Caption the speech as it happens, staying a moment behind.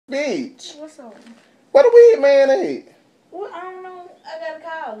Bitch. What's up? Where the weed man at? What? I don't know. I gotta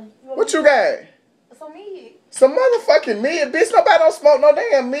call him. What you got? Some meat. Some motherfucking mid. Bitch, nobody don't smoke no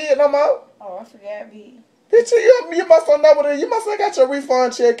damn mid no more. Oh, I forgot meat. Bitch, you must not know what it is. You must have got your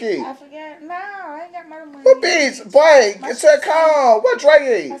refund check in. I forgot. No, I ain't got my money. What bitch? Boy, get your call. What Dre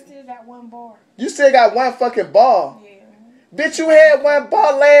I is? still got one bar. You still got one fucking bar. Yeah. Bitch, you had one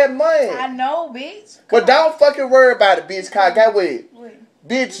bar last month. I know, bitch. But don't fucking worry about it, bitch. Cause I got with.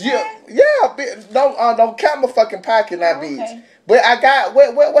 Bitch, bitch, don't count my fucking pocket now, bitch. Okay. But I got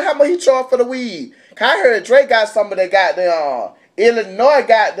what how much he charged for the weed? Cause I heard Drake got some of that goddamn Illinois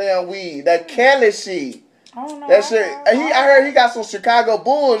goddamn weed, that Cali shit. I don't know. That shit. I heard he got some Chicago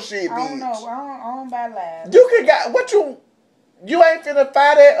bullshit, bitch. I don't know. I don't buy live. You can got what you ain't finna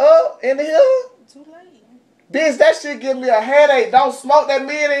fire that up in the hill? Too late. Bitch, that shit give me a headache. Don't smoke that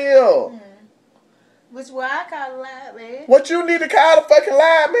mid in here. Which why I call it live, man. What you need to call the fucking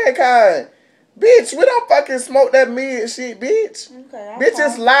live man kind? Bitch, we don't fucking smoke that mid shit, bitch. Okay. Bitch,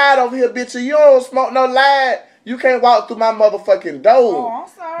 it's live over here, bitch. You don't smoke no live. You can't walk through my motherfucking door. Oh, I'm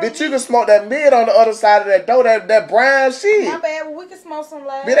sorry. Bitch, you can smoke that mid on the other side of that door, that brown shit. My bad, but we can smoke some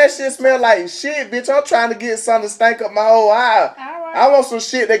live. Bitch, that shit smell like shit, bitch. I'm trying to get something to stank up my whole eye. Alright. I want some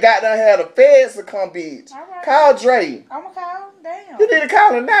shit that got down here the feds to come, bitch. Alright. Call Dre. I'm going to call. Damn. You need to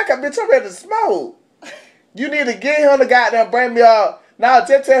call him now, cause bitch, I'm ready to smoke. You need to get him to goddamn bring me a... Now,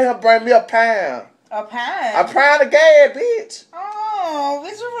 just tell him bring me a pound. A pound? A pound of gas, bitch. Oh,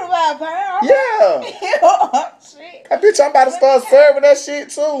 bitch, you want to buy a pound? Yeah. Oh, shit. That bitch, I'm about to start serving that shit,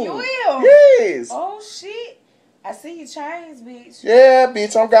 too. You will? Yes. Oh, shit. I see your chains, bitch. Yeah,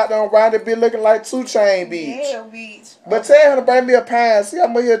 bitch, I'm goddamn round it, bitch, looking like 2 Chainz, bitch. Yeah, bitch. But tell him to bring me a pound. See how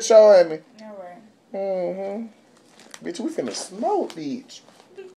much he'll show at me. All right. Mm-hmm. Bitch, we finna smoke, bitch.